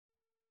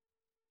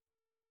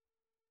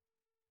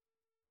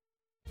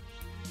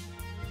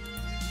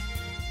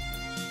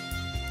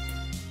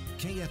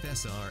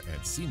KFSR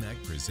and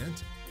CMAC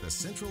present the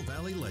Central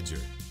Valley Ledger,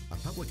 a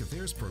public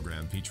affairs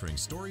program featuring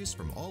stories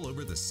from all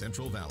over the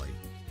Central Valley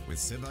with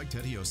Sevag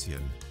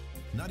Tateosian,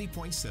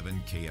 90.7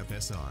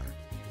 KFSR.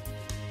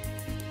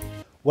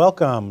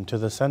 Welcome to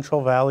the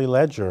Central Valley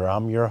Ledger.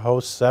 I'm your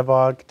host,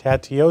 Sevag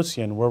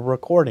Tateosian. We're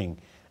recording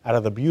out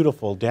of the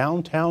beautiful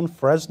downtown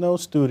Fresno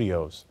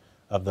studios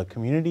of the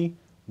Community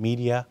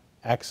Media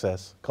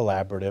Access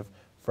Collaborative,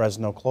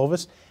 Fresno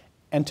Clovis.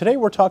 And today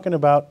we're talking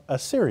about a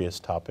serious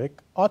topic,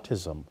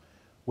 autism,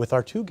 with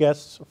our two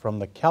guests from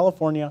the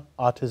California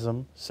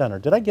Autism Center.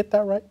 Did I get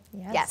that right?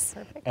 Yes.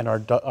 Perfect. And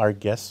our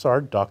guests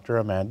are Dr.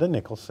 Amanda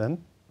Nicolson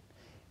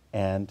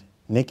and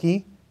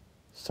Nicki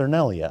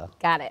Cerniglia.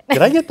 Got it.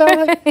 Did I get that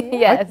right?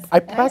 Yes. I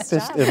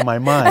practiced in my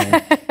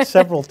mind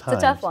several times.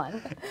 It's a tough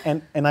one.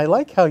 And I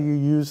like how you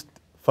used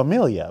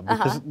familia,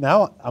 because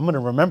now I'm going to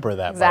remember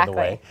that, Exactly.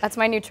 by the way. That's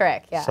my new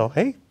trick, yeah. So,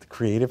 hey, the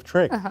creative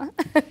trick.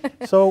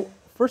 So,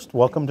 first,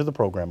 welcome to the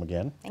program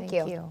again. Thank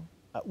you.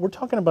 We're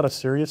talking about a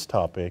serious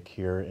topic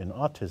here in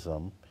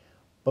autism,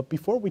 but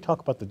before we talk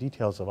about the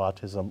details of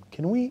autism,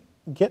 can we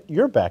get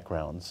your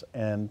backgrounds?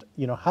 And,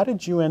 how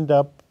did you end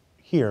up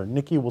here?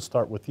 Nicki, we'll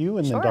start with you,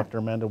 and then Dr.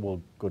 Amanda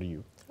will go to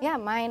you. Yeah,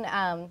 mine,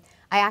 I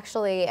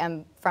actually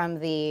am from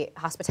the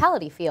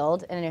hospitality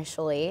field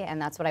initially,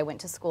 and that's what I went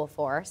to school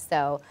for.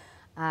 So,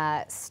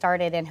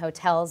 started in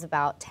hotels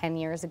about 10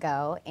 years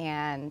ago,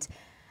 and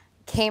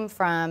came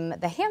from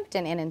the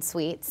Hampton Inn and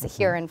Suites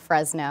here in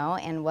Fresno,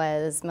 and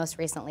was most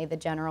recently the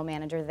general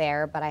manager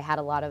there, but I had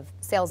a lot of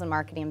sales and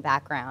marketing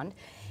background.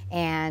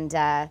 And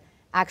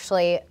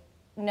actually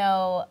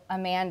know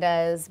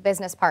Amanda's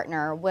business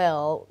partner,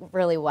 Will,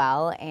 really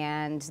well,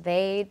 and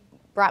they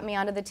brought me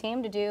onto the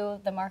team to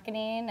do the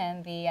marketing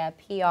and the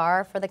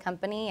PR for the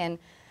company, and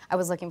I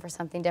was looking for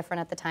something different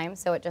at the time,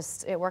 so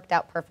it worked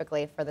out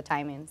perfectly for the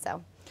timing.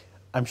 So.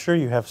 I'm sure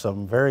you have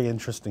some very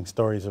interesting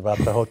stories about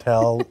the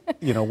hotel,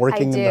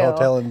 working in the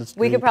hotel industry.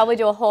 We could probably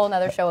do a whole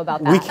other show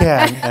about that. We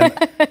can.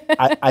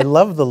 And I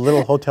love the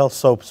little hotel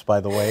soaps,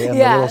 by the way, and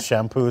the little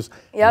shampoos.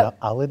 Yep.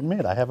 I'll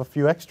admit, I have a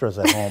few extras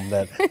at home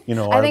that,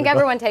 I think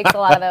everyone takes a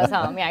lot of those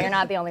home. Yeah, you're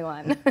not the only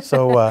one.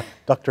 So,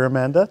 Dr.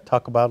 Amanda,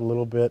 talk about a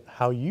little bit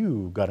how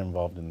you got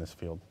involved in this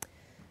field.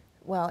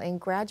 Well, in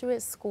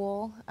graduate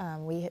school,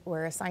 we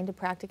were assigned to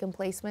practicum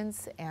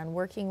placements, and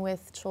working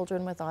with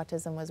children with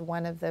autism was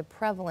one of the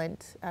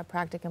prevalent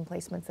practicum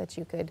placements that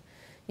you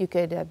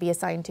could be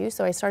assigned to.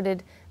 So I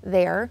started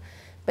there,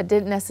 but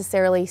didn't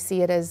necessarily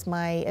see it as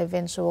my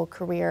eventual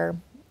career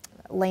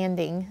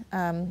landing.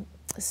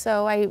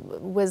 So I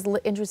was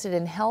interested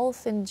in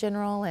health in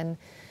general, and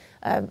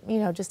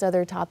just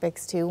other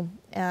topics too.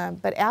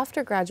 But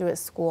after graduate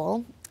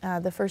school,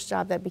 the first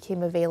job that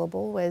became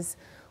available was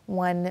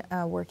one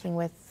working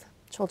with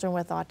children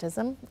with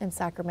autism in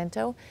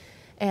Sacramento,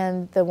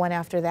 and the one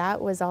after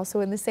that was also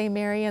in the same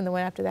area, and the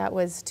one after that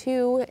was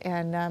two.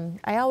 And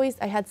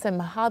I had some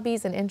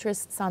hobbies and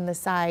interests on the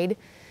side,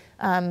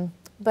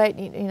 but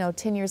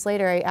 10 years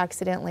later I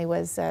accidentally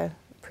was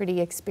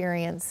pretty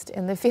experienced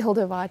in the field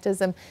of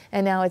autism,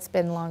 and now it's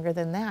been longer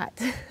than that.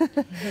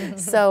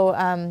 So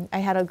I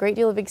had a great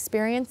deal of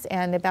experience,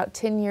 and about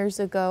 10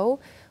 years ago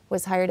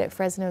was hired at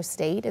Fresno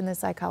State in the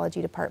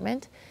psychology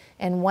department.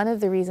 And one of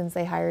the reasons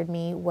they hired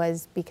me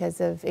was because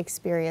of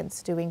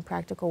experience doing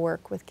practical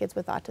work with kids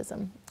with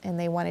autism, and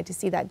they wanted to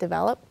see that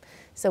develop.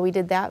 So we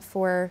did that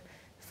for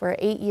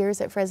 8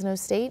 years at Fresno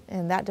State,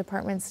 and that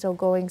department's still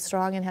going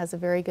strong and has a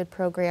very good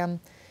program.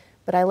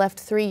 But I left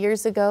 3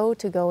 years ago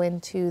to go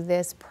into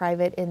this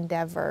private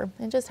endeavor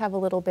and just have a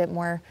little bit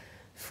more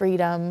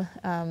freedom,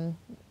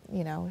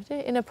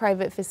 in a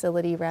private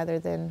facility rather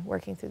than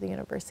working through the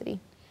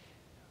university.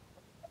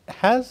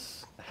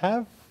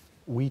 Have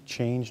we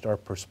changed our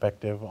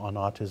perspective on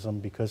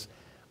autism? Because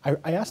I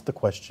asked the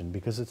question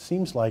because it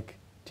seems like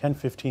 10,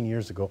 15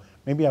 years ago,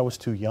 maybe I was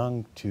too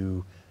young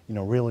to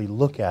really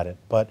look at it,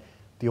 but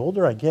the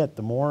older I get,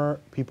 the more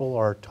people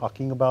are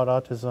talking about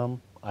autism.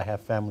 I have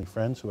family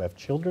friends who have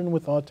children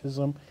with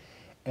autism,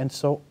 and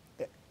so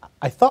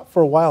I thought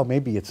for a while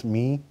maybe it's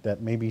me,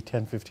 that maybe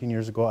 10, 15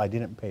 years ago I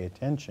didn't pay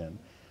attention,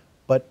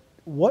 but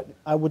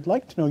I would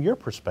like to know your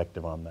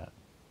perspective on that.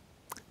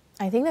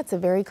 I think that's a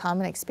very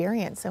common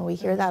experience, and we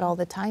hear that all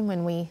the time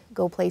when we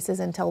go places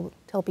and tell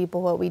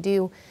people what we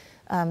do.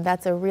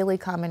 That's a really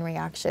common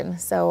reaction.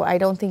 So I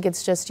don't think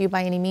it's just you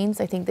by any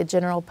means. I think the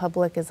general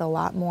public is a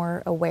lot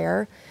more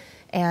aware,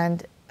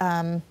 and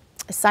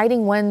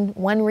citing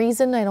one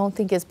reason I don't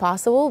think is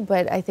possible,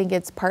 but I think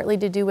it's partly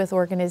to do with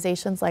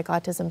organizations like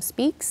Autism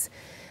Speaks.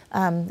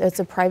 It's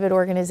a private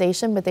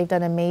organization, but they've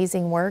done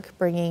amazing work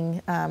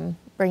bringing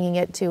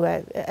it to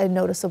a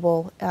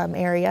noticeable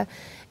area.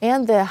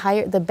 And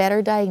the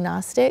better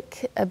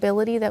diagnostic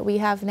ability that we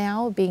have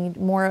now, being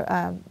more,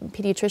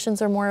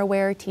 pediatricians are more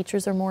aware,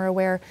 teachers are more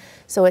aware,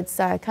 so it's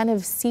kind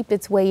of seeped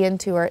its way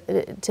into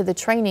to the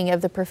training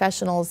of the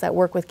professionals that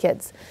work with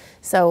kids.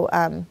 So,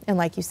 and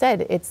like you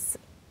said,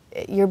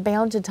 you're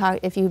bound to talk,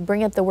 if you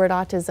bring up the word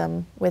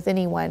autism with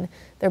anyone,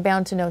 they're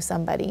bound to know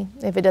somebody.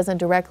 If it doesn't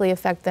directly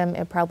affect them,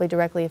 it probably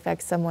directly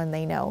affects someone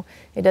they know.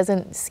 It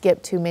doesn't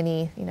skip too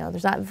many,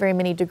 there's not very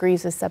many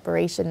degrees of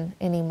separation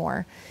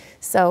anymore.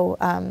 So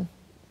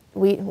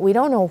we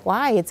don't know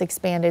why it's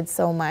expanded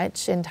so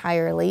much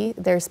entirely.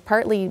 There's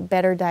partly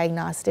better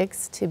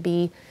diagnostics to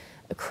be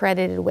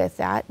credited with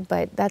that,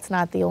 but that's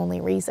not the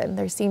only reason.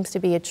 There seems to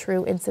be a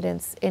true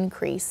incidence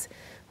increase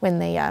when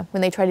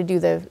they try to do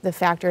the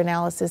factor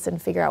analysis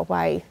and figure out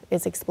why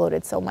it's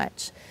exploded so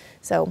much.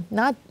 So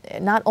not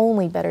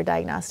only better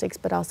diagnostics,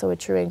 but also a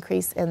true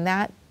increase, and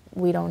that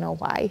we don't know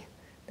why.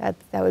 That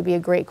would be a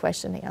great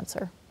question to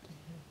answer.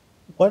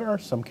 What are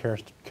some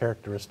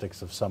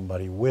characteristics of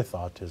somebody with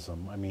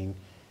autism? I mean,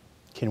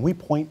 can we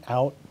point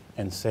out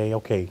and say,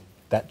 okay,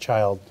 that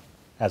child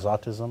has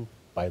autism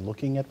by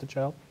looking at the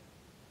child?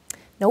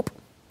 Nope,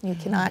 you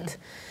cannot.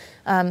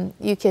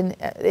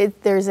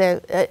 There's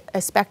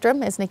a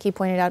spectrum, as Nicki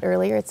pointed out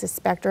earlier. It's a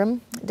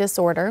spectrum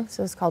disorder,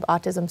 so it's called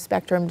autism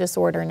spectrum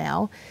disorder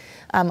now.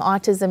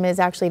 Autism is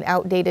actually an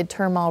outdated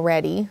term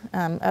already.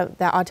 That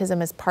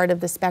autism is part of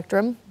the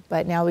spectrum,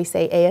 but now we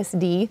say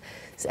ASD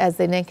as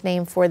the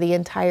nickname for the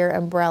entire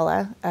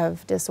umbrella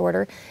of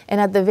disorder. And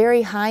at the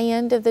very high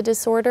end of the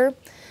disorder,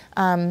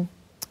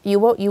 you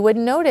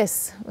wouldn't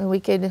notice. We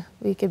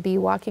could be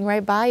walking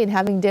right by and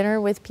having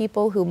dinner with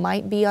people who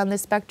might be on the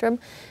spectrum,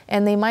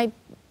 and they might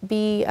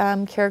be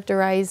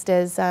characterized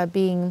as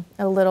being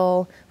a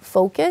little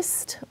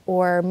focused,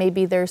 or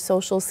maybe their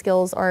social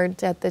skills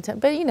aren't at the time.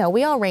 But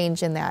we all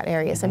range in that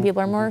area. Some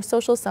people are more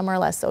social, some are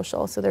less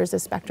social. So there's a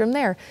spectrum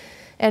there.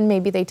 And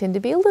maybe they tend to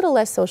be a little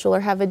less social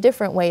or have a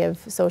different way of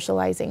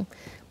socializing.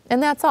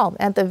 And that's all.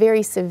 At the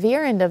very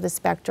severe end of the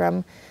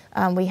spectrum,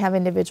 we have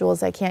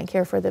individuals that can't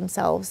care for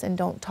themselves and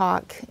don't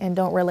talk and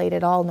don't relate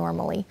at all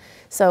normally.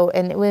 So,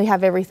 and we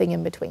have everything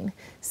in between.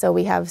 So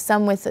we have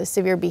some with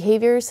severe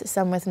behaviors,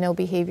 some with no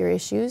behavior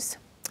issues,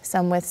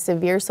 some with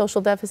severe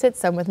social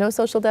deficits, some with no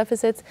social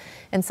deficits,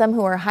 and some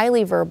who are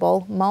highly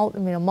verbal,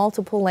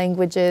 multiple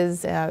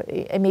languages,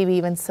 and maybe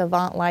even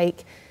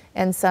savant-like,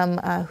 and some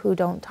who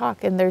don't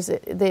talk. And there's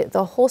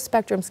the whole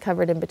spectrum's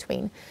covered in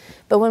between.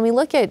 But when we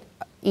look at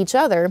each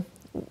other,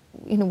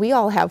 we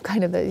all have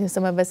kind of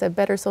some of us have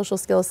better social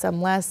skills,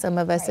 some less. Some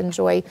of us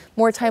enjoy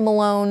more time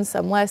alone,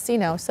 some less.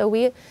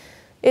 So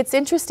it's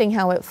interesting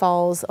how it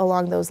falls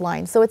along those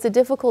lines. So it's a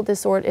difficult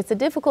disorder. It's a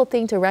difficult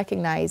thing to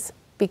recognize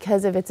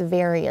because of its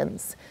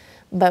variance.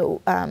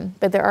 But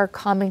there are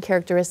common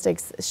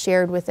characteristics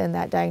shared within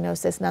that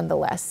diagnosis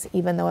nonetheless,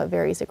 even though it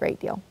varies a great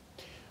deal.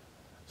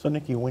 So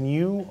Nicki, when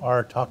you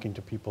are talking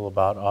to people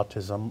about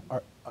autism,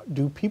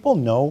 do people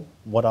know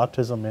what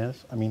autism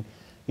is? I mean,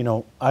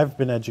 I've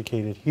been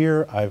educated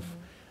here. I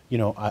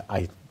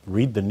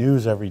read the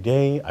news every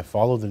day. I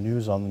follow the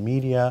news on the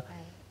media,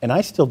 and I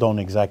still don't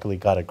exactly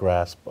have a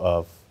grasp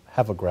of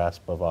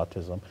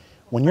autism.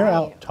 When you're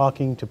out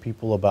talking to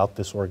people about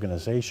this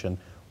organization,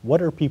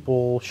 what are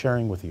people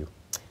sharing with you?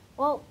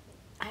 Well,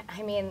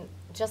 I mean,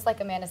 just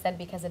like Amanda said,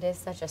 because it is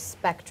such a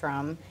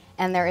spectrum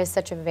and there is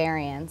such a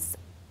variance,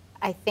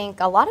 I think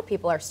a lot of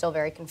people are still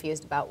very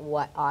confused about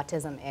what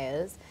autism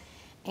is.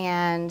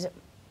 And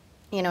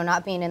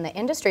not being in the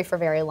industry for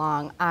very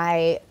long,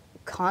 I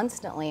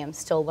constantly am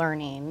still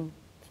learning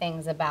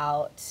things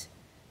about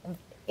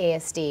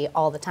ASD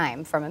all the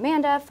time from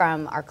Amanda,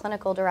 from our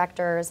clinical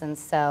directors. And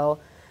so,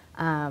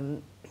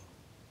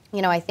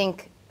 I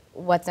think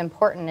what's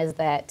important is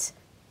that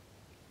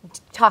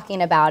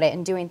talking about it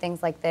and doing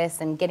things like this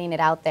and getting it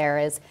out there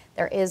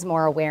is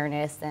more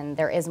awareness and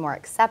there is more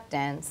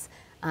acceptance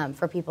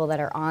for people that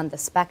are on the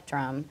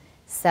spectrum.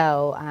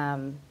 So,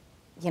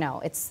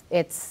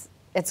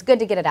 it's good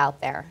to get it out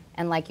there.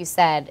 And like you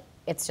said,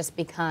 it's just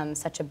become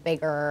such a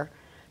bigger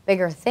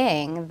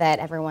thing that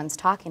everyone's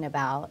talking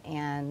about.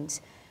 And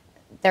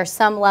there's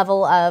some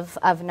level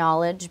of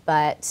knowledge,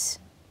 but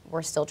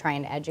we're still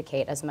trying to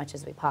educate as much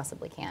as we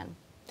possibly can.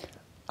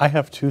 I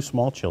have two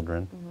small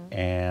children,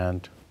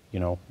 and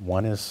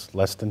one is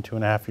less than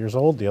 2.5 years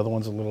old. The other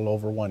one's a little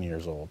over 1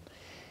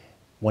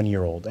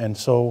 year old. And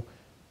so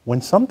when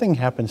something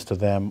happens to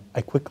them,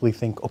 I quickly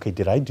think, okay,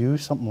 did I do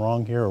something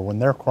wrong here? Or when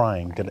they're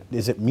crying,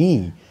 is it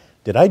me?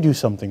 Did I do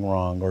something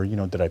wrong? Or,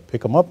 did I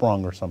pick them up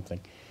wrong or something?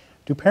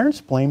 Do parents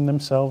blame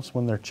themselves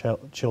when their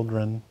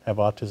children have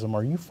autism?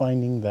 Are you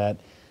finding that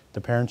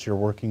the parents you're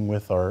working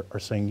with are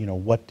saying,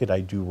 what did I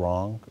do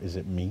wrong? Is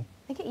it me?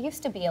 I think it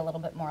used to be a little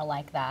bit more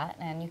like that,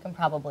 and you can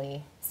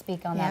probably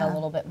speak on that a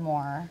little bit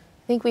more.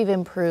 I think we've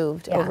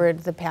improved over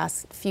the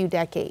past few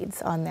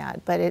decades on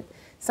that, but it's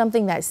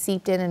something that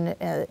seeped in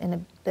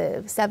the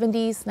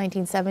 70s,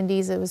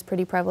 1970s. It was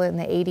pretty prevalent. In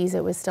the 80s,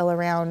 it was still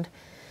around.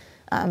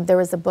 There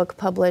was a book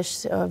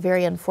published, a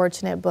very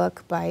unfortunate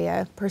book by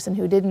a person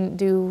who didn't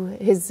do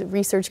his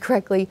research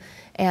correctly,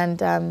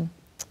 and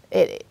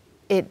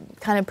it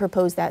kind of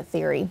proposed that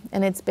theory.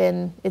 And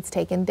it's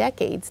taken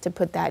decades to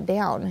put that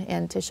down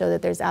and to show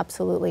that there's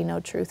absolutely no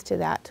truth to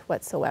that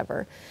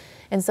whatsoever.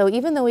 And so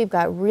even though we've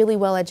got really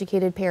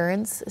well-educated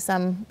parents,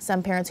 some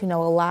parents who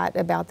know a lot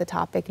about the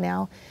topic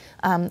now,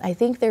 I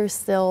think there's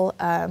still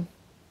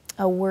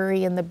a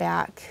worry in the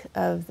back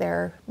of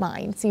their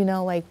minds, you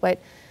know, like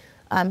what,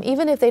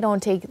 even if they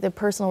don't take the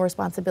personal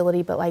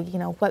responsibility, but like, you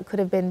know, what could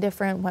have been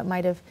different, what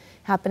might have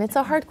happened. It's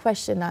a hard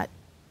question not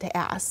to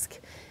ask.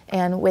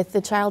 And with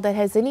the child that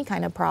has any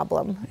kind of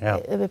problem,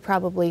 it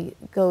probably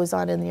goes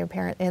on in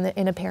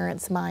a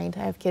parent's mind.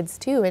 I have kids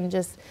too, and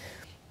just,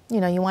 you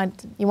know, you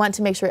want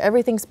to make sure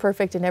everything's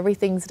perfect and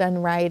everything's done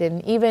right.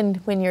 And even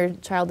when your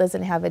child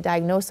doesn't have a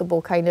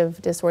diagnosable kind of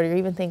disorder, you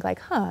even think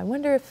like, I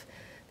wonder if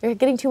they're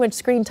getting too much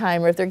screen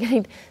time, or if they're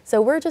getting,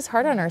 so we're just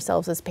hard on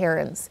ourselves as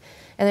parents.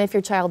 And if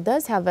your child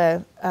does have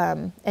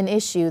an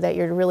issue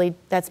that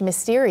that's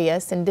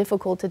mysterious and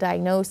difficult to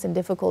diagnose and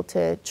difficult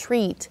to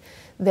treat,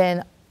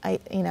 then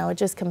it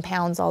just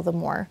compounds all the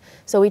more.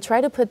 So we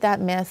try to put that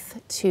myth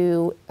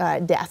to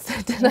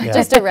death, not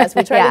just to rest.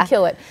 We try to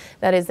kill it.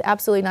 That is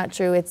absolutely not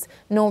true. It's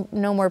no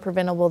more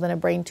preventable than a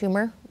brain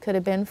tumor could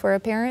have been for a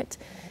parent.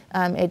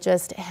 It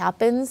just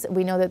happens.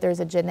 We know that there's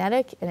a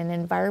genetic and an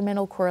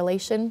environmental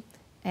correlation,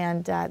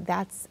 and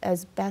that's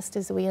as best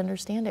as we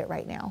understand it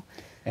right now.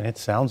 And it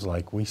sounds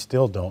like we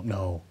still don't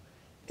know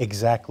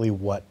exactly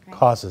what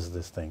causes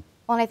this thing.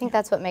 Well, and I think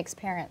that's what makes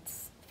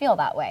parents feel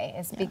that way,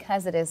 is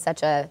because it is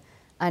such a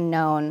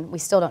unknown. We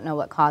still don't know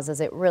what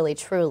causes it really,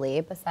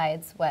 truly,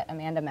 besides what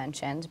Amanda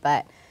mentioned.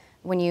 But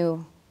when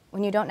you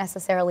don't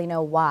necessarily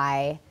know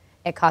why,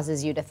 it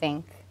causes you to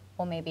think,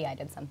 well, maybe I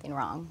did something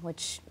wrong,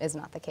 which is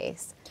not the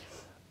case.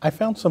 I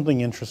found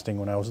something interesting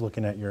when I was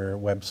looking at your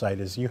website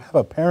is you have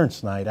a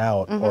parents' night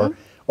out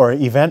or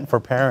event for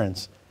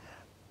parents.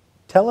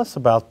 Tell us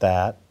about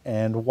that,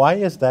 and why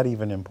is that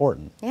even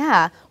important?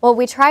 Yeah, well,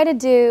 we try to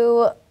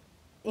do,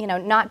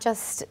 not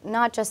just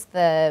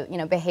the,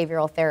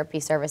 behavioral therapy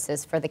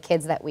services for the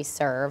kids that we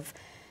serve.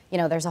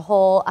 There's a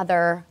whole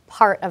other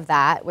part of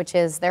that, which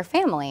is their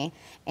family.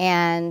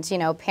 And,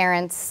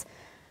 parents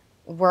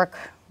work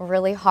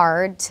really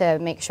hard to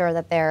make sure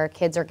that their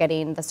kids are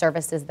getting the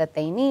services that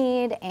they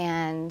need,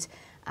 and,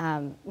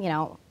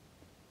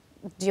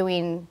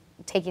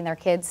 taking their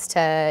kids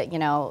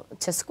to,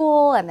 to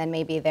school, and then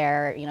maybe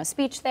their,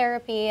 speech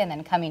therapy, and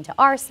then coming to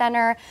our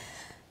center.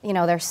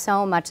 There's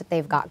so much that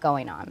they've got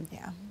going on.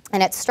 Yeah.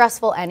 And it's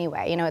stressful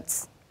anyway.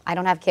 I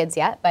don't have kids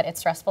yet, but it's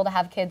stressful to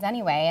have kids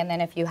anyway. And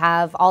then if you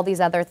have all these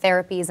other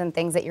therapies and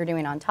things that you're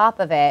doing on top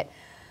of it,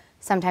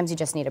 sometimes you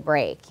just need a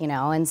break,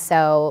 And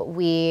so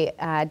we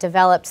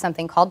developed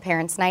something called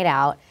Parents' Night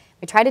Out.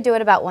 We try to do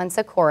it about once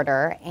a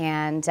quarter,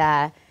 and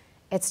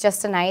it's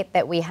just a night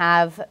that we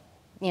have,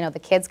 the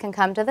kids can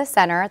come to the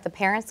center, the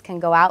parents can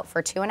go out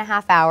for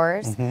 2.5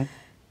 hours.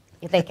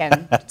 They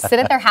can sit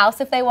at their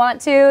house if they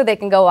want to. They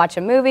can go watch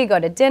a movie, go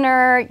to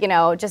dinner,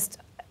 just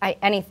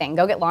anything.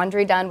 Go get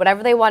laundry done,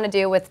 whatever they want to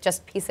do with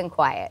just peace and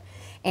quiet.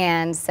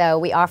 And so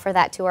we offer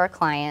that to our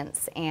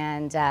clients,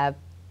 and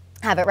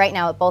have it right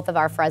now at both of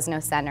our Fresno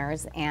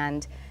centers.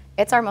 And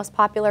it's our most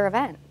popular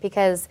event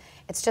because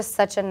it's just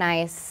such a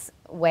nice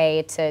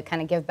way to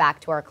kind of give back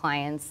to our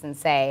clients and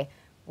say,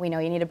 we know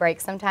you need a break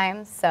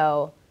sometimes,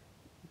 so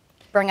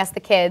bring us the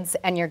kids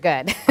and you're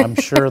good. I'm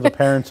sure the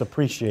parents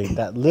appreciate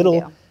that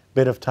little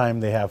bit of time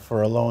they have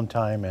for alone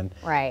time, and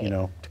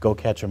to go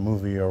catch a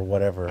movie or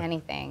whatever.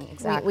 Anything,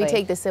 exactly. We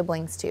take the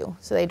siblings too,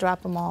 so they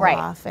drop them all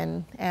off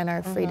and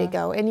are free to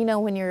go.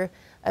 And when you're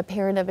a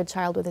parent of a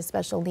child with a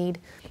special need,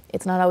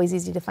 it's not always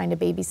easy to find a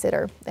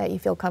babysitter that you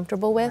feel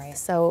comfortable with.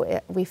 So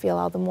we feel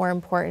all the more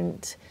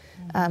important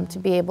to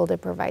be able to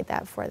provide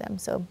that for them,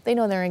 so they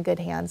know they're in good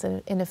hands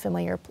and in a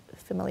familiar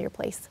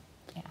place.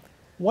 Yeah.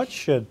 What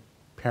should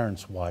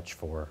parents watch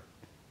for?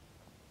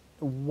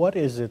 What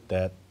is it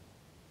that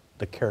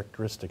the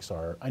characteristics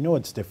are? I know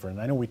it's different.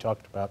 I know we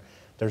talked about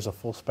there's a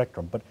full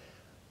spectrum, but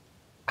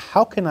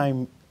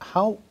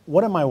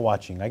what am I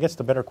watching? I guess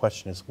the better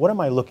question is, what am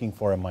I looking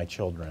for in my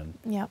children?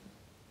 Yeah.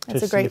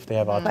 That's to see if they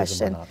have autism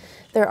question. or not.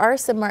 There are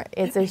some,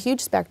 it's a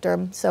huge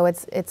spectrum, so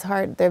it's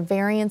hard. The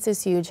variance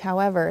is huge.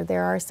 However,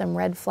 there are some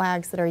red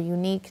flags that are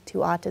unique to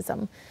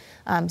autism.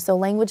 So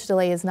language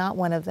delay is not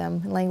one of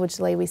them. Language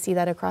delay, we see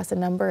that across a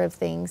number of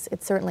things.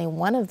 It's certainly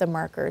one of the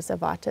markers of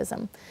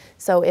autism.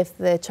 So if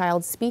the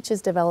child's speech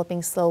is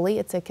developing slowly,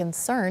 it's a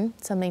concern,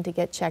 something to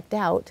get checked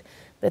out,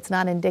 but it's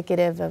not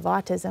indicative of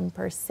autism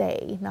per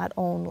se, not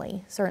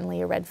only.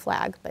 Certainly a red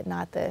flag, but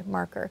not the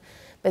marker.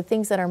 But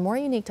things that are more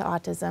unique to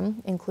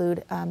autism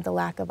include the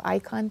lack of eye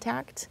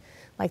contact,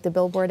 like the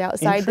billboard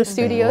outside the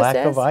studio says.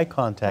 Lack of eye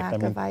contact.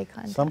 Lack of eye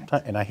contact.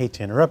 Sometimes, and I hate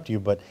to interrupt you,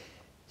 but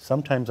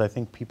sometimes I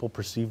think people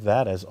perceive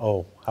that as,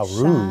 oh, how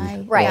shy,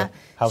 rude. Right.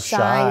 How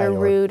shy or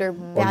rude or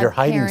bad or you're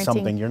hiding parenting.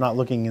 something. You're not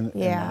looking in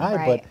the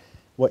eye. But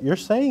what you're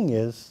saying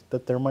is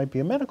that there might be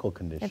a medical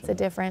condition. It's a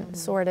different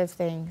sort of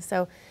thing.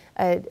 So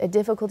a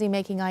difficulty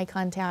making eye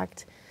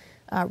contact,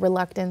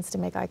 reluctance to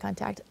make eye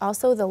contact.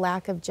 Also the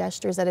lack of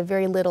gestures at a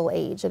very little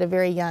age, at a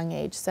very young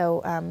age.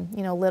 So,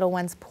 little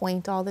ones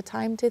point all the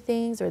time to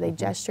things, or they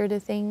gesture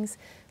to things,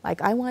 like,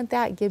 I want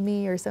that, give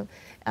me, or some.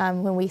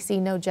 When we see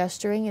no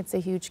gesturing, it's a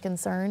huge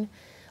concern.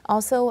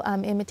 Also,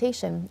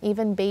 imitation.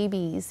 Even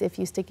babies, if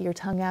you stick your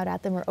tongue out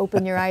at them or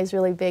open your eyes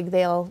really big,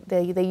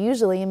 they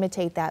usually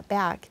imitate that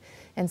back.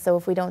 And so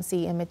if we don't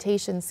see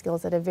imitation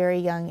skills at a very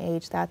young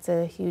age, that's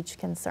a huge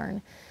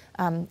concern.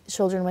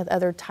 Children with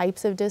other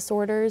types of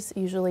disorders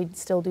usually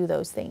still do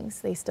those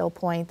things. They still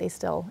point, they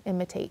still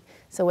imitate.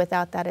 So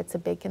without that, it's a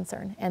big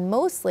concern. And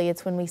mostly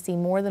it's when we see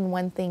more than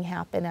one thing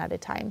happen at a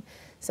time.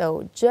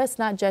 So just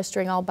not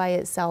gesturing all by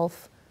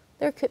itself,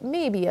 there could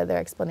maybe other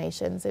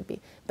explanations.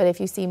 But if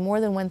you see more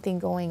than one thing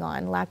going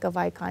on, lack of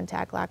eye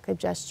contact, lack of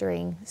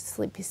gesturing,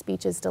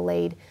 speech is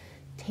delayed,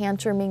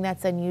 tantruming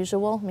that's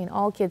unusual. I mean,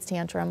 all kids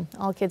tantrum,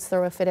 all kids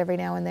throw a fit every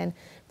now and then,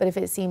 but if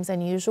it seems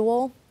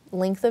unusual,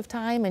 length of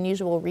time,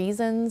 unusual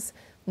reasons,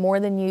 more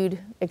than you'd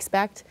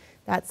expect,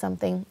 that's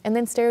something. And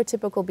then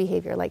stereotypical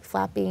behavior like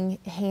flapping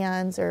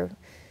hands or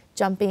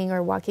jumping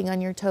or walking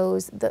on your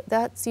toes,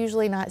 that's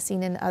usually not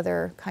seen in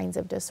other kinds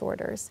of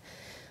disorders.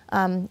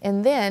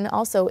 And then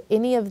also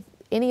any of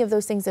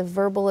those things, if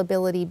verbal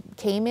ability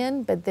came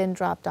in but then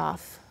dropped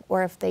off,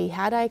 or if they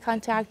had eye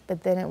contact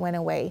but then it went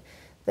away,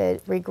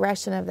 the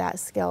regression of that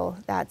skill,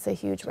 that's a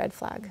huge red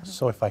flag.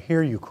 So if I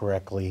hear you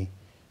correctly,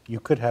 you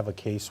could have a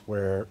case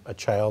where a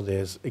child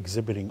is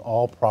exhibiting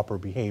all proper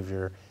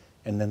behavior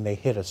and then they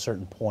hit a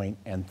certain point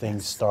and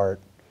things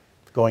start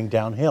going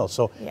downhill.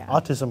 So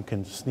autism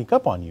can sneak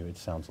up on you, it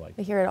sounds like.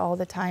 I hear it all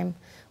the time.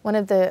 One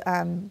of the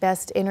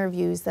best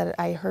interviews that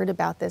I heard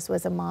about this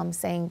was a mom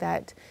saying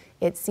that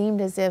it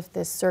seemed as if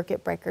the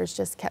circuit breakers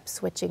just kept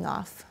switching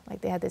off.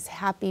 Like they had this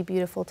happy,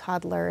 beautiful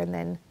toddler and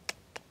then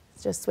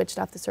just switched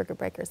off the circuit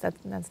breakers.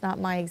 That's not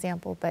my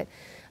example, but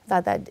I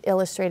thought that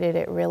illustrated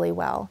it really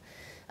well.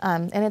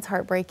 And it's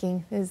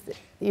heartbreaking.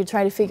 You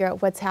try to figure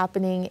out what's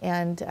happening,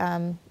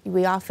 and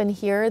we often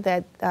hear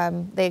that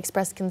they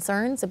express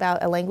concerns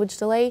about a language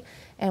delay,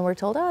 and we're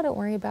told, "Oh, don't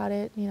worry about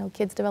it. You know,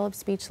 kids develop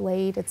speech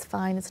late. It's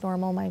fine. It's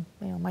normal.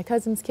 My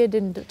cousin's kid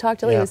didn't talk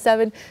till he was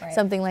 7, right.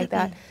 Something like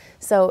that."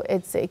 So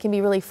it can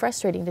be really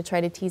frustrating to try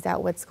to tease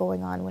out what's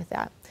going on with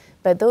that.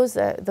 But those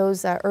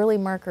early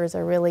markers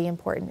are really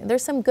important. And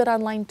there's some good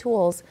online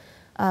tools.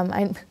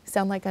 I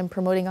sound like I'm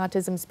promoting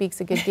Autism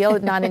Speaks a good deal,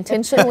 not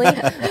intentionally,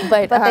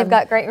 but they've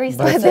got great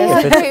resources. They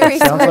have great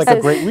resources. Sounds like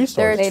a great resource.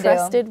 They're a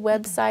trusted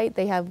website.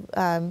 They have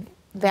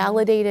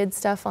validated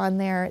stuff on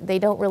there. They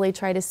don't really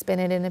try to spin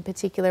it in a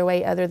particular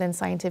way other than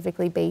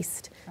scientifically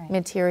based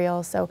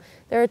material. So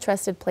they're a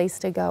trusted place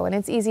to go, and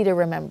it's easy to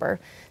remember.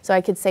 So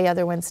I could say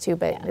other ones too,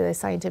 but the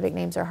scientific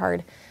names are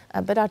hard.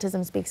 But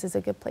Autism Speaks is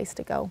a good place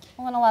to go.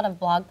 Well, and a lot of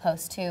blog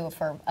posts too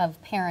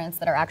of parents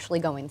that are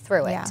actually going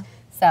through it.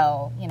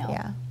 So, you know,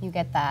 you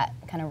get that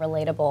kind of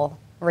relatable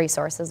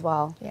resource as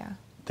well. Yeah.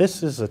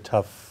 This is a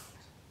tough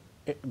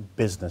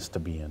business to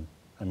be in.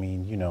 I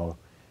mean, you know,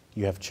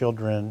 you have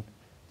children,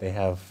 they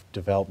have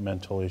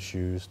developmental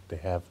issues, they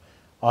have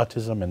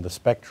autism, and the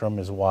spectrum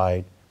is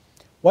wide.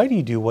 Why do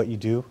you do what you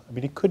do? I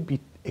mean, it could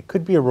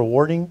be a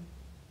rewarding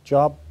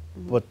job,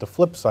 but the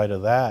flip side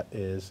of that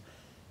is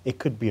it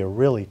could be a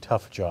really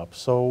tough job.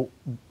 So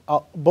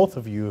both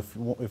of you,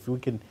 if we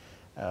can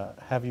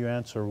have you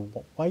answer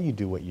why you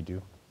do what you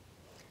do.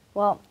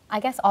 Well, I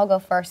guess I'll go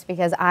first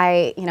because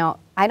I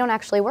don't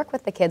actually work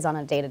with the kids on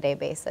a day-to-day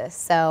basis.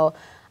 So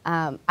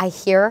I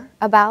hear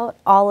about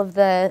all of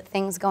the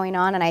things going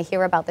on, and I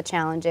hear about the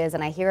challenges,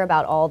 and I hear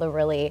about all the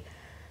really,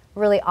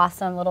 really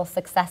awesome little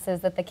successes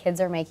that the kids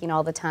are making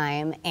all the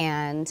time.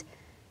 And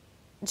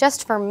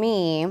just for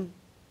me,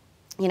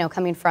 you know,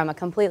 coming from a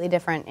completely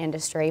different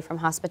industry, from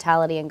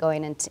hospitality and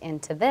going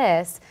into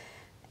this,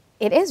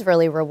 it is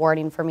really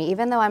rewarding for me,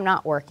 even though I'm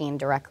not working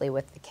directly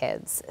with the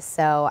kids.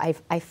 So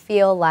I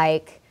feel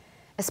like,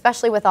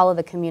 especially with all of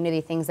the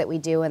community things that we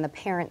do and the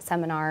parent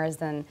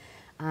seminars and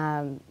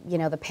you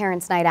know, the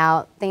parents' night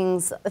out,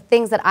 things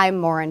that I'm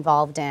more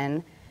involved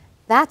in,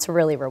 that's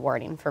really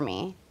rewarding for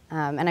me.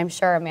 And I'm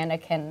sure Amanda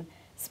can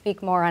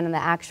speak more on the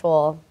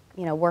actual,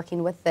 you know,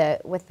 working with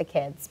the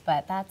kids.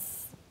 But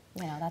that's,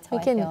 you know, that's how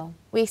I feel.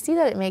 We see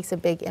that it makes a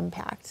big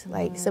impact.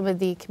 Like some of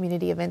the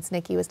community events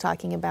Nicki was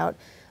talking about.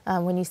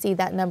 When you see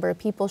that number of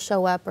people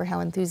show up or how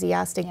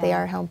enthusiastic they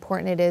are, how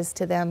important it is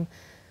to them,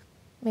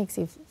 makes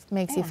you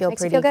feel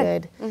pretty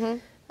good.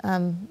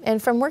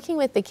 And from working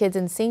with the kids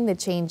and seeing the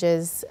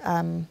changes,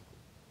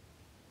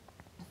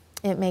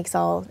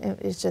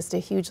 it's just a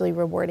hugely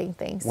rewarding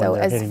thing. When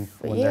they're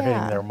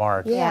hitting their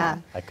mark,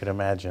 I could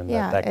imagine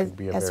that could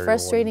be a very as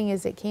frustrating rewarding.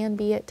 as it can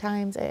be at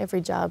times.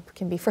 Every job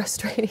can be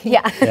frustrating.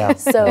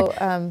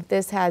 So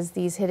this has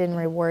these hidden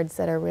rewards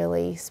that are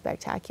really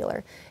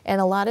spectacular.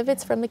 And a lot of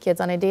it's from the kids.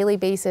 On a daily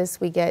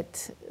basis, we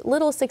get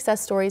little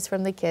success stories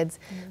from the kids.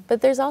 But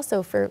there's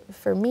also,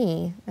 for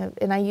me,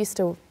 and I used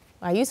to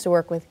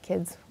work with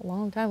kids a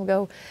long time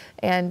ago,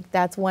 and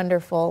that's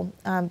wonderful.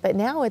 But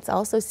now it's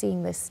also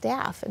seeing the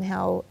staff and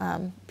how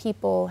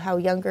how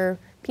younger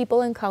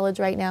people in college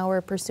right now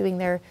are pursuing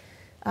their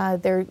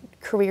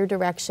career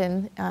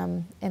direction,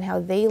 and how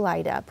they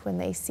light up when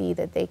they see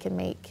that they can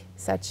make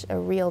such a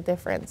real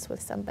difference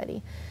with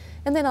somebody.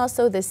 And then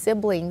also the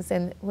siblings,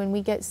 and when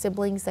we get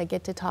siblings that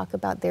get to talk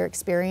about their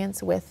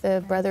experience with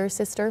the brother or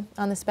sister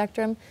on the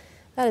spectrum,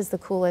 that is the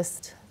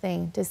coolest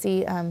thing, to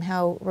see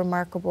how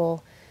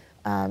remarkable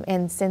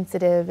and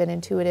sensitive and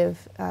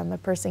intuitive a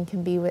person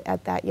can be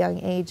at that young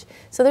age.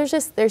 So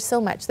there's so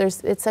much.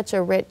 It's such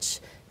a rich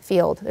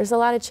field. There's a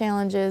lot of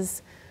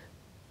challenges.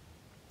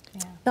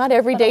 Yeah. Not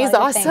every day is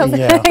awesome,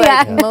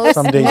 but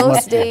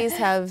most days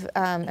have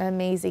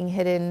amazing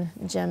hidden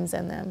gems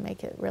in them,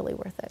 make it really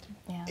worth it.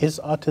 Yeah. Is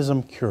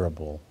autism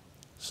curable?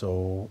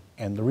 So,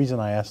 and the reason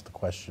I ask the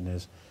question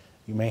is,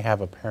 you may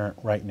have a parent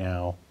right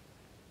now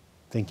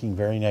thinking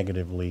very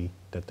negatively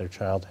that their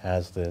child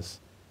has this.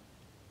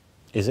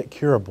 Is it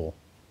curable?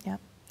 Yeah.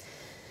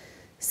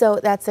 So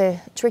that's a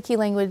tricky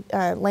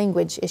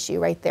language issue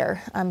right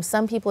there.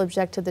 Some people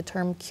object to the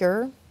term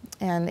cure,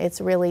 and it's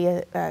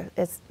really,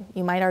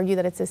 you might argue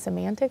that it's a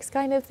semantics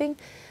kind of thing.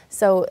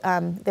 So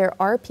there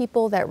are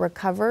people that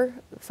recover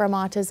from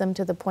autism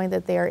to the point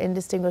that they are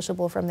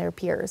indistinguishable from their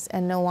peers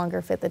and no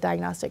longer fit the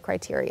diagnostic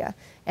criteria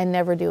and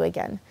never do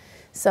again.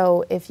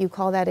 So if you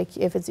call that,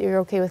 you're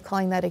okay with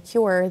calling that a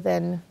cure,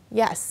 then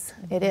yes,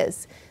 it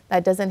is.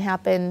 That doesn't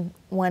happen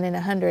 1 in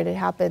 100. It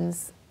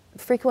happens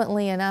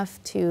frequently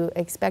enough to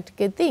expect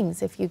good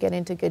things if you get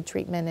into good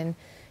treatment and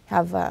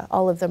have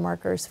all of the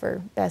markers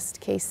for best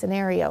case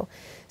scenario.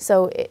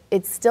 So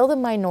it's still the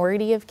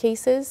minority of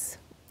cases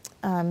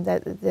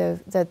that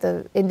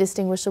the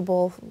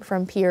indistinguishable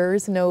from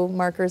peers, no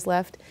markers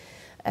left,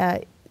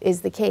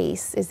 is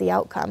the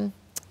outcome.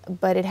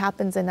 But it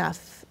happens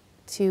enough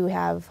to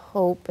have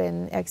hope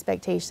and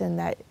expectation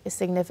that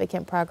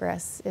significant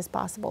progress is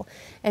possible.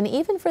 And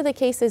even for the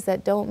cases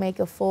that don't make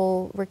a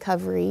full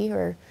recovery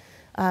or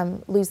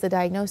lose the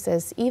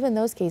diagnosis, even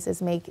those cases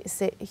make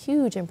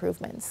huge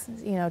improvements,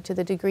 you know, to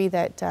the degree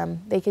that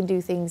they can do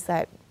things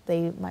that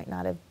they might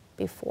not have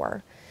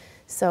before.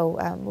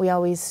 So we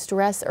always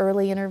stress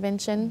early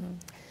intervention.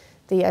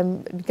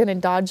 I'm going to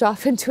dodge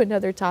off into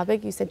another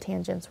topic. You said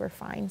tangents were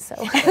fine, so.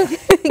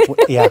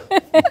 Yeah.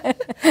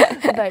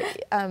 But,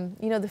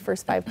 you know, the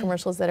first 5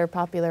 commercials that are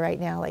popular right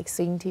now, like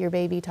sing to your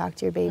baby, talk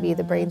to your baby,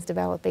 the brain's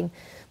developing.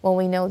 Well,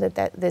 we know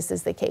that this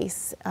is the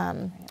case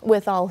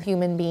with all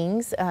human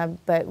beings,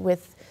 but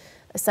with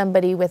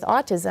somebody with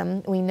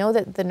autism, we know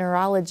that the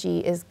neurology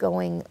is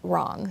going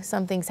wrong.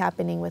 Something's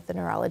happening with the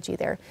neurology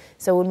there.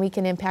 So when we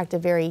can impact a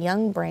very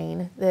young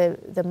brain,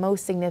 the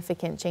most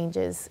significant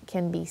changes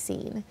can be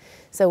seen.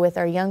 So with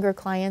our younger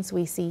clients,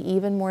 we see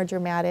even more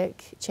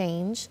dramatic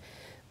change.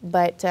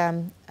 But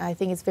I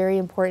think it's very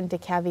important to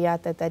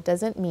caveat that that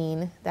doesn't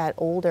mean that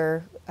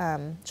older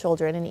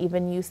children and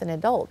even youth and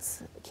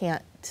adults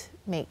can't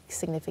make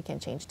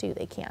significant change too.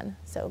 They can.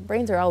 So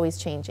brains are always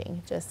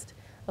changing, just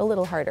a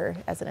little harder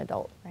as an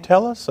adult. Right?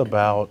 Tell us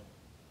about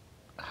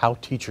how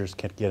teachers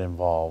can get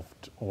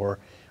involved, or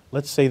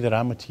let's say that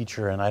I'm a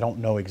teacher and I don't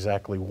know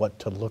exactly what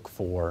to look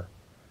for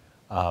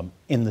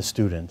in the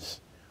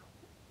students.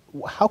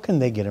 How can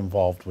they get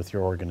involved with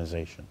your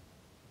organization?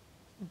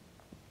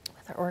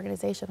 With our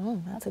organization?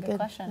 Oh, that's a good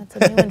question. That's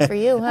a new one for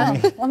you, huh?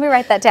 Let me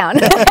write that down.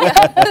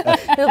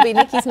 It'll be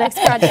Nikki's next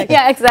project.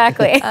 Yeah,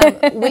 exactly.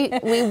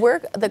 We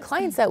work, the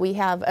clients that we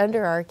have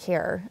under our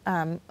care,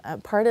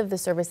 part of the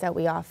service that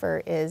we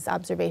offer is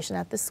observation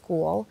at the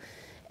school.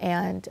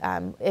 And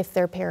if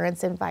their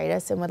parents invite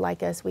us and would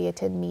like us, we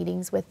attend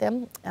meetings with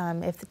them.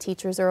 If the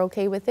teachers are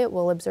okay with it,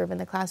 we'll observe in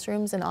the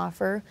classrooms and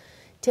offer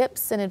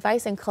tips and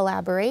advice and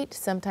collaborate.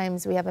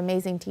 Sometimes we have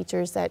amazing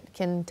teachers that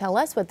can tell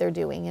us what they're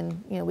doing,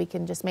 and you know, we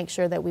can just make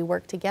sure that we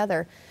work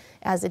together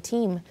as a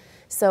team.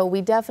 So we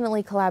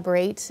definitely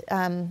collaborate,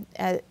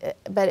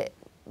 but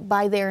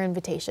by their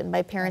invitation,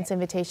 by parents'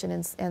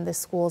 invitation and the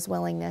school's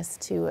willingness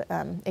to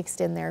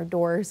extend their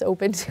doors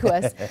open to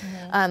us.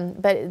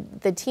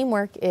 But the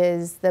teamwork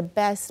is the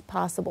best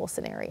possible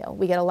scenario.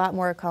 We get a lot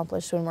more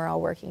accomplished when we're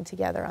all working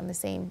together on the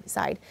same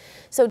side.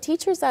 So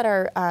teachers that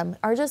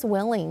are just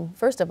willing,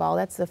 first of all,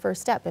 that's the first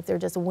step. If they're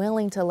just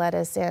willing to let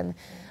us in,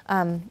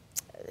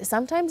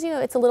 sometimes, you know,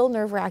 it's a little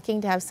nerve-wracking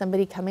to have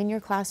somebody come in your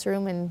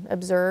classroom and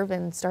observe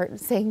and start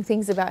saying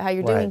things about how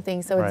you're doing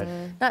things. So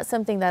it's not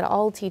something that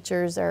all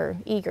teachers are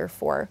eager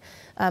for.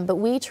 But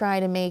we try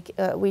to make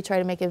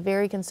a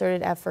very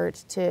concerted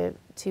effort to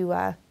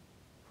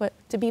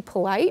be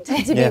polite,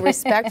 to be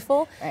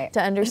respectful, to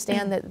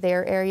understand that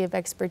their area of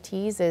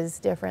expertise is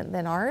different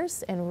than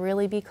ours, and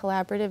really be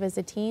collaborative as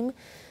a team.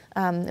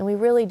 And we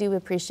really do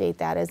appreciate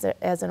that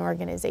as an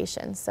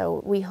organization.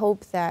 So we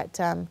hope that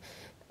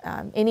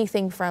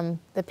anything from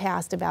the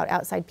past about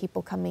outside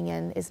people coming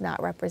in is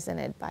not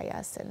represented by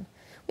us. And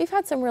we've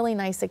had some really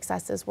nice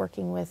successes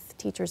working with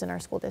teachers in our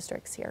school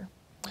districts here.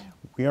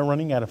 We are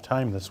running out of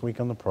time this week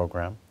on the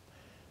program.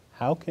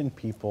 How can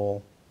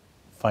people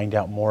find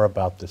out more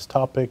about this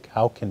topic?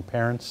 How can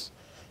parents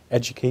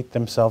educate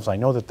themselves? I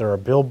know that there are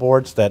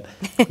billboards that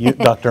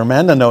Dr.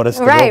 Amanda noticed.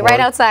 Right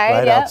outside.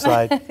 Right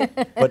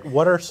outside. But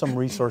what are some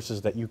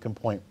resources that you can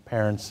point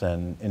parents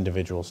and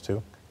individuals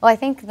to? Well, I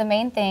think the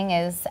main thing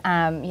is,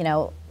 you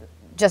know,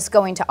 just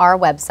going to our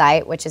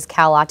website, which is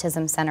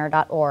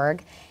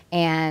calautismcenter.org,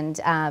 And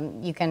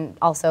you can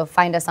also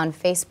find us on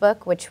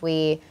Facebook, which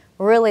we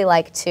really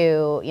like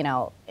to,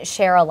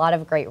 share a lot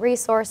of great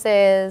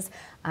resources,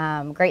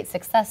 great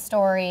success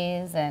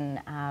stories, and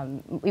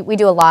we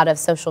do a lot of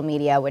social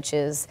media, which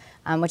is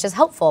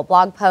helpful,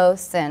 blog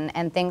posts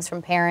and things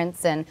from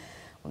parents, and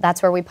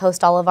that's where we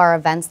post all of our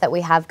events that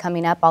we have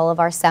coming up, all of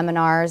our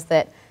seminars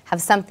that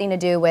have something to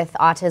do with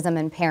autism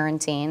and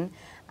parenting.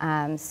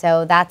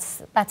 So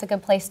that's a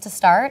good place to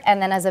start. And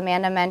then, as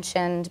Amanda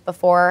mentioned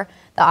before,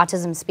 the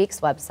Autism Speaks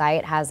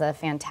website has a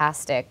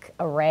fantastic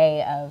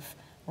array of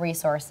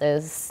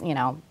resources,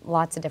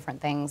 lots of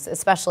different things.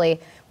 Especially,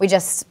 we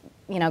just,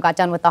 got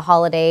done with the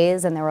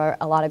holidays, and there were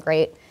a lot of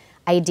great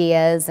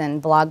ideas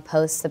and blog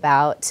posts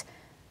about,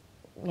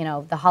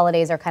 the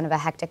holidays are kind of a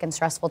hectic and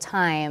stressful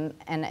time,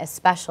 and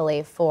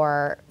especially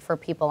for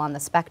people on the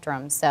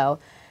spectrum. So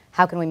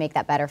how can we make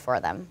that better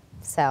for them?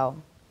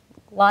 So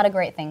a lot of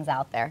great things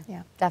out there.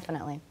 Yeah,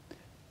 definitely.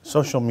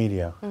 Social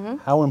media,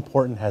 how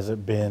important has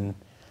it been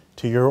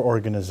to your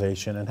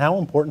organization, and how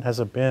important has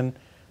it been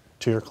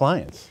to your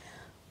clients?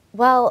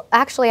 Well,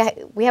 actually,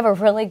 we have a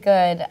really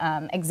good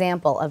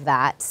example of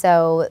that.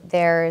 So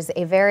there's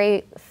a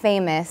very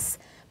famous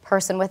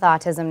person with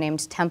autism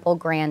named Temple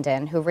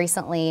Grandin who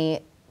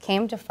recently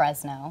came to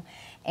Fresno,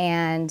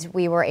 and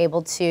we were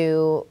able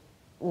to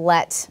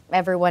let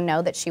everyone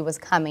know that she was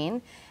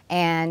coming,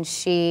 and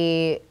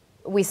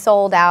we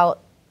sold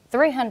out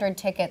 300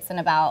 tickets in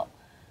about,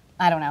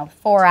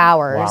 4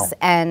 hours. Wow.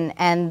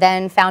 And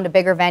then found a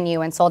bigger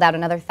venue and sold out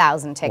another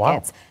 1,000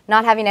 tickets, wow.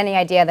 not having any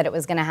idea that it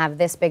was going to have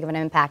this big of an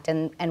impact,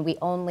 and we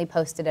only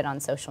posted it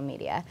on social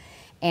media.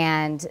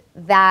 And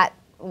that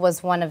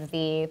was one of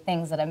the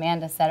things that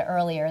Amanda said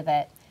earlier,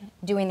 that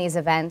doing these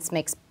events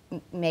makes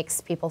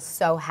people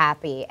so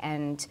happy,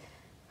 and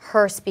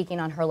her speaking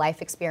on her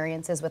life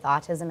experiences with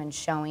autism and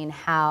showing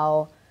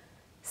how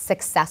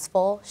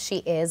successful she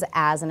is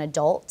as an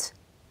adult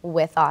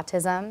with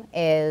autism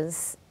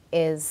is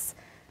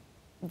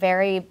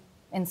very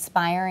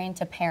inspiring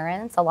to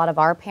parents, a lot of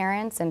our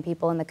parents and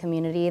people in the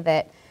community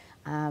that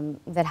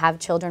have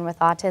children with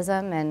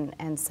autism,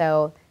 and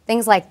so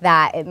things like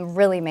that, it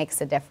really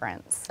makes a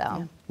difference. So,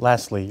 yeah.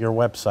 Lastly, your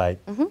website,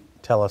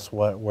 tell us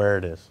where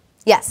it is.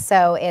 Yes,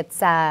 so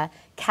it's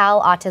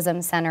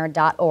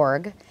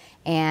calautismcenter.org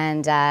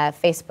and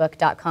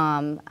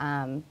facebook.com,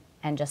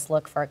 and just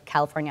look for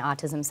California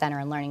Autism Center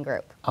and Learning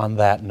Group. On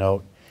that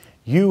note,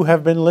 you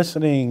have been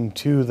listening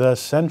to the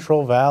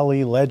Central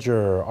Valley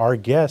Ledger. Our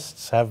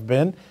guests have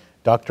been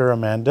Dr.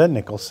 Amanda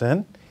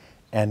Niccolson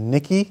and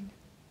Nicki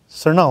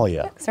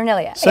Cerniglia.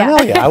 Cerniglia.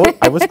 Yeah.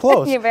 I was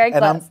close. You're very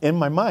close. And in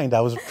my mind,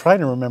 I was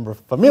trying to remember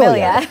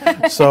familia.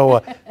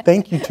 So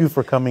thank you, too,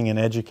 for coming and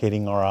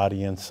educating our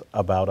audience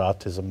about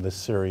autism, this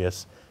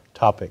serious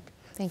topic.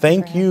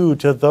 Thank you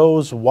to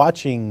those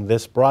watching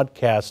this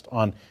broadcast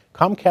on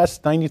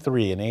Comcast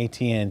 93 and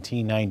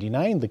AT&T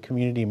 99, the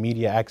Community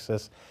Media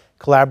Access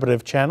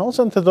Collaborative channels,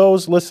 and to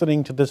those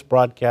listening to this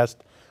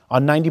broadcast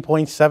on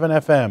 90.7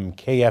 FM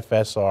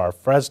KFSR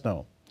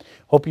Fresno.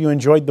 Hope you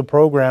enjoyed the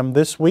program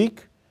this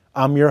week.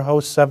 I'm your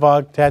host,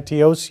 Sevag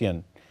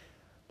Tateosian.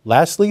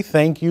 Lastly,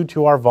 thank you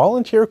to our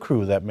volunteer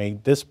crew that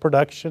made this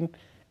production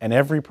and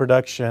every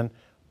production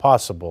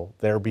possible.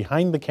 They're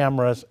behind the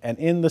cameras and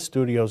in the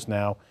studios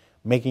now,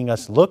 making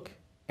us look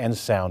and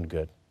sound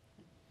good.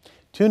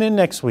 Tune in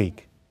next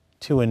week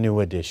to a new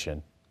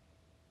edition.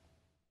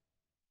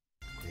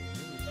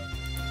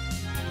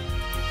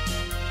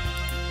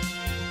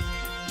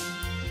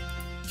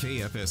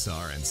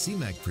 KFSR and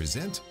CMAC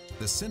present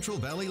the Central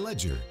Valley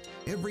Ledger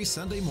every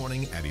Sunday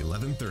morning at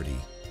 11:30.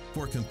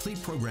 For a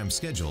complete program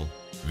schedule,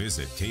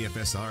 visit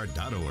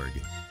kfsr.org.